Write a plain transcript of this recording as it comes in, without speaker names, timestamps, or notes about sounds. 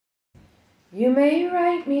You may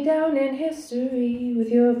write me down in history with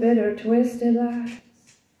your bitter, twisted lies.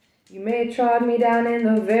 You may trod me down in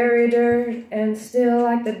the very dirt, and still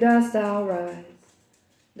like the dust I'll rise.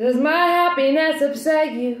 Does my happiness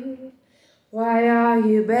upset you? Why are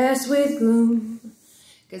you best with gloom?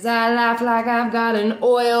 'Cause I laugh like I've got an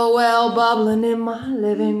oil well bubbling in my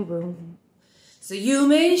living room. So you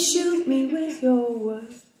may shoot me with your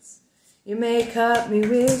words, you may cut me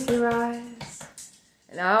with your eyes,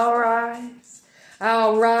 and I'll rise,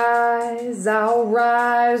 I'll rise, I'll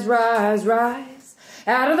rise, rise, rise,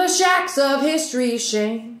 out of the shacks of history's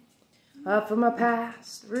shame, up from a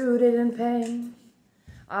past rooted in pain.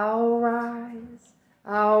 I'll rise,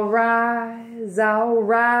 I'll rise, I'll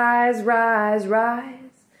rise, rise, rise.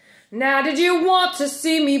 Now did you want to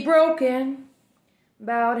see me broken?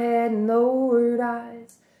 Bowed head and lowered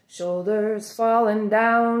eyes, shoulders falling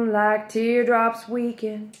down like teardrops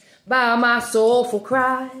weakened by my soulful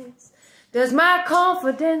cries. Does my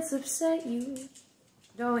confidence upset you?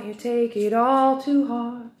 Don't you take it all too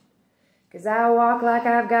hard? 'Cause I walk like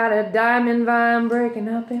I've got a diamond vine breaking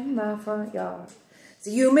up in my front yard. So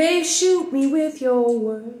you may shoot me with your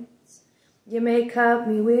words, you may cut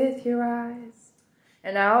me with your eyes,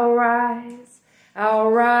 and I'll rise, I'll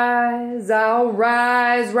rise, I'll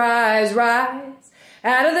rise, rise, rise,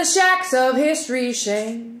 out of the shacks of history's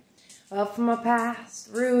shame, up from a past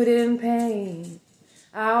rooted in pain.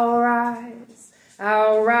 I'll rise,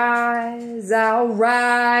 I'll rise, I'll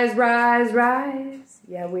rise, rise, rise.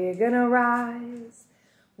 Yeah, we're gonna rise.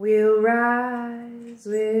 We'll rise,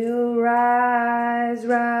 we'll rise,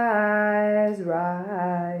 rise,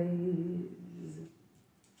 rise.